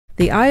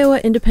The Iowa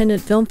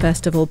Independent Film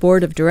Festival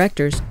Board of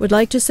Directors would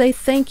like to say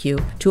thank you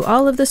to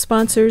all of the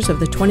sponsors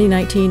of the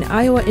 2019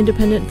 Iowa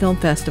Independent Film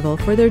Festival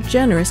for their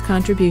generous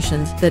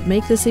contributions that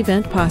make this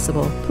event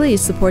possible.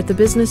 Please support the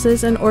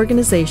businesses and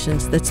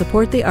organizations that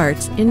support the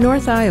arts in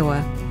North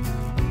Iowa.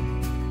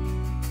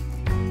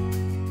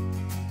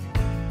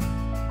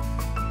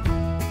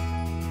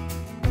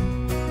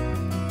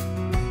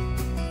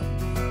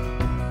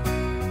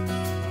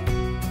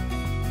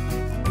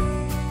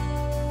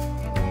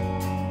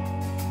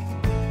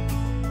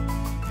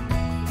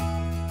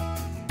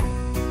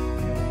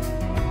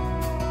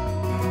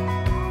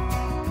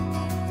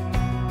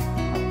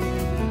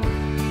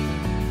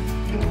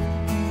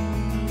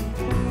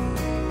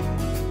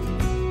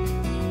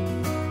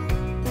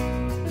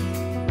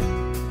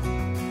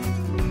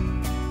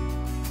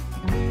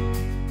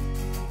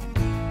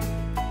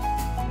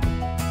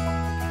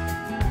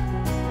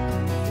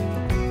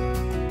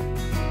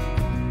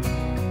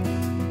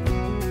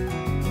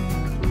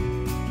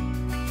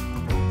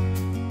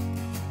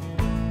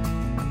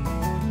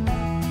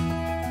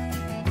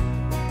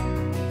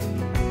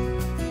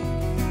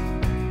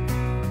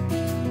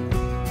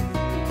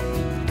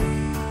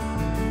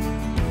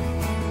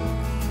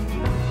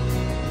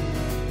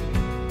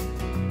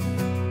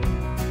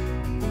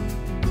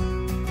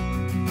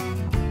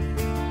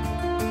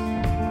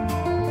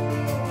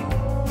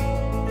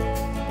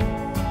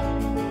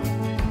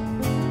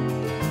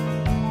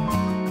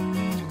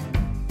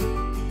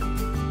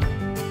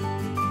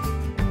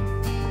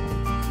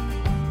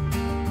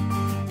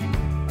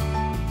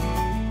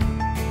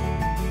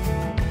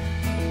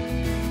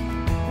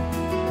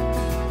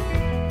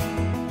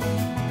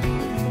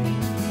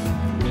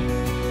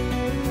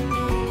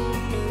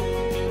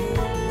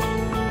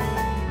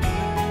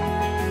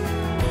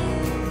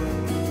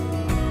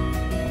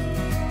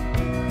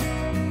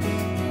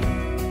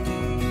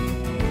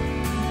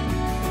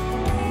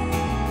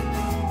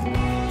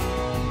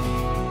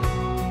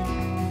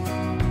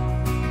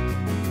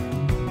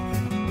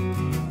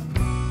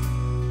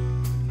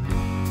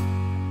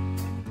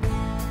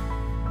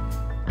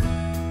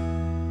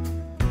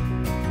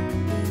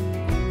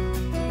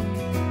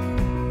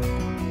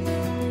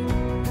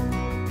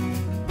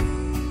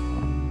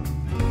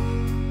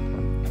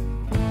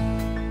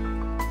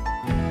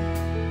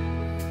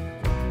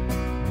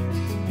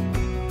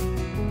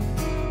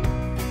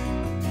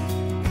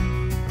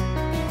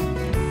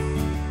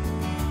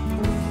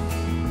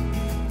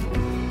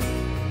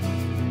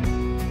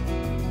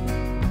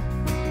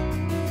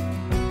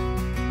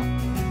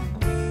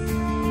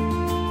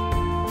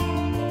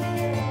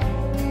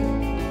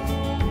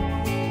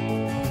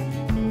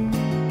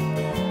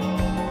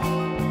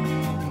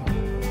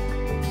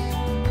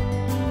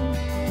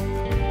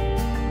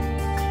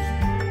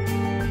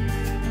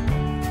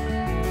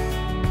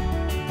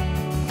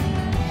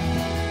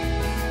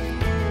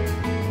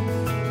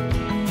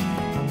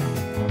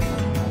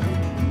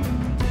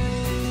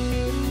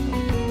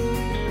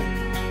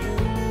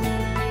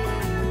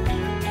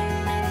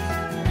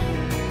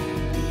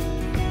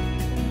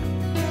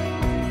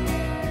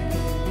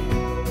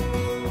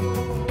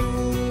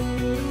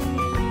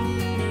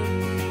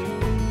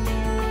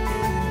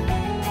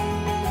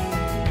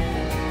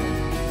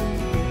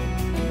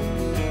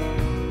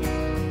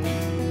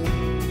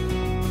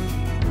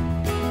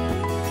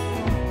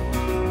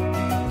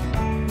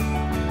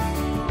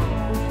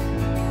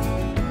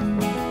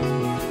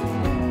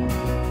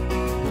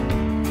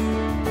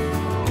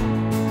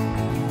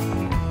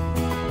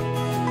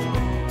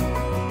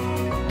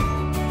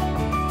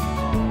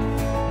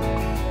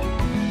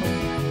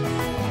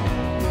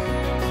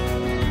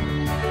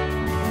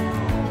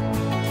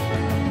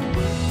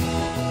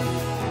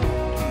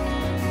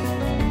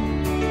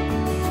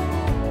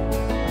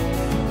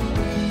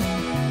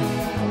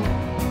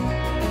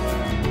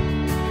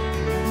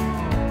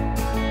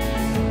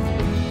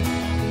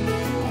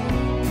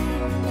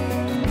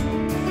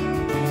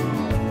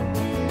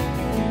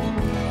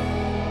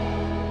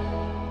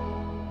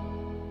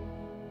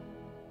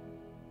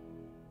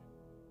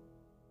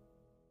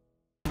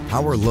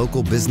 How are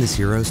local business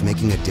heroes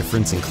making a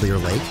difference in Clear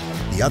Lake?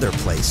 The other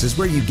place is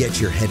where you get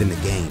your head in the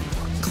game.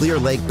 Clear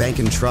Lake Bank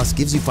and Trust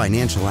gives you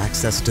financial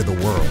access to the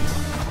world.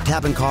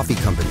 Cabin Coffee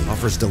Company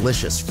offers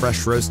delicious,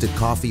 fresh roasted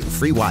coffee and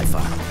free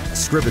Wi-Fi.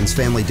 Scribbins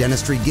Family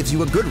Dentistry gives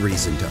you a good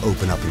reason to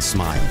open up and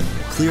smile.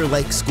 Clear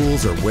Lake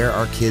schools are where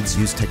our kids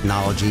use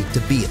technology to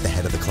be at the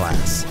head of the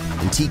class.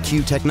 And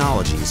TQ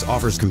Technologies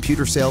offers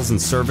computer sales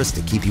and service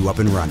to keep you up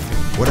and running.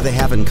 What do they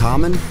have in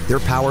common? They're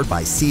powered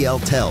by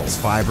CL-Tel's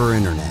fiber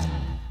internet.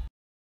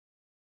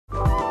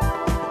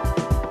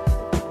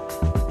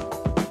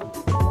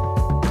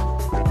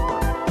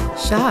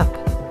 Shop,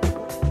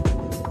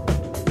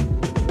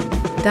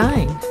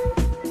 dine,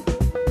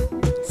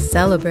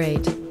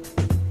 celebrate.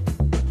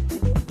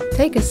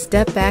 Take a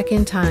step back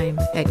in time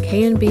at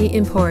K&B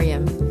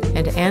Emporium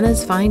and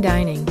Anna's Fine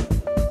Dining.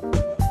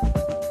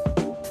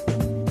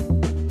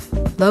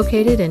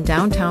 Located in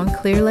downtown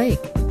Clear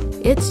Lake,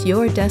 it's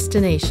your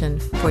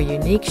destination for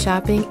unique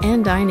shopping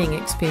and dining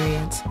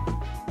experience.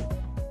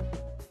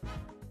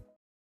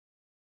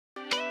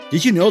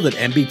 Did you know that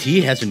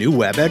MBT has a new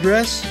web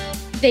address?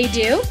 They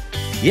do?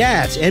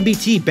 Yeah, it's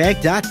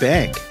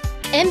mbtbank.bank.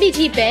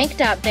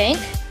 mbtbank.bank?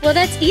 Well,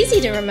 that's easy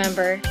to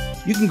remember.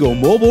 You can go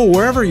mobile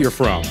wherever you're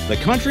from, the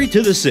country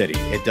to the city.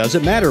 It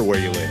doesn't matter where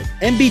you live.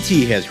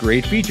 MBT has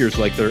great features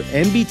like their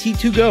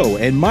MBT2Go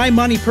and My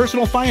Money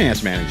Personal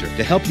Finance Manager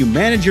to help you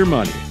manage your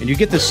money, and you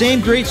get the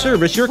same great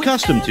service you're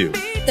accustomed to.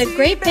 The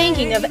great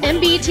banking of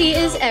MBT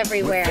is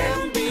everywhere.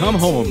 Come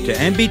home to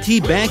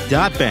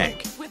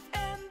mbtbank.bank.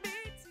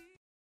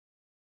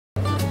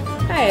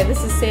 Hi,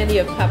 this is Sandy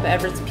of Papa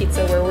Everett's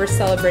Pizza, where we're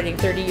celebrating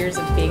 30 years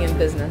of being in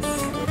business.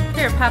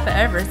 Here at Papa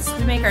Everett's,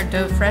 we make our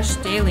dough fresh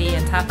daily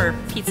and top our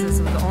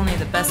pizzas with only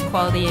the best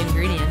quality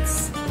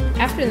ingredients.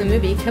 After the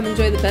movie, come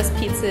enjoy the best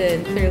pizza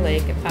in Clear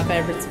Lake at Papa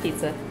Everett's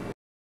Pizza.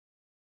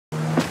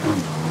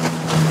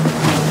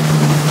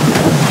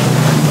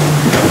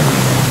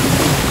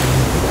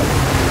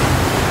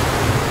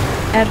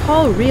 At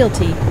Hall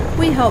Realty,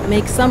 we help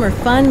make summer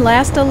fun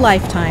last a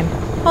lifetime.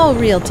 Hall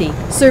Realty,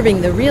 serving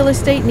the real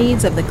estate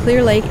needs of the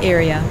Clear Lake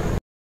area.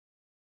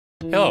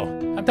 Hello,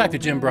 I'm Dr.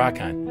 Jim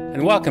Brockon,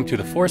 and welcome to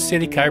the Forest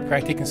City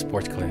Chiropractic and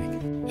Sports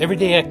Clinic.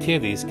 Everyday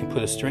activities can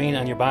put a strain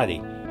on your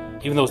body.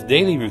 Even those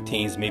daily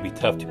routines may be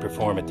tough to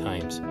perform at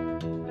times.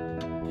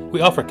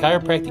 We offer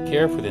chiropractic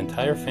care for the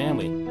entire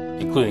family,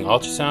 including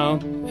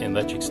ultrasound and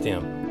electric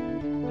stim.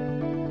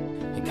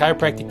 And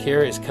chiropractic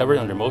care is covered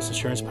under most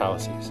insurance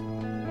policies.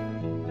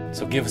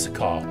 So give us a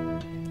call.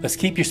 Let's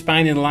keep your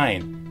spine in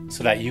line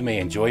so that you may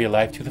enjoy your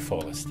life to the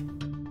fullest.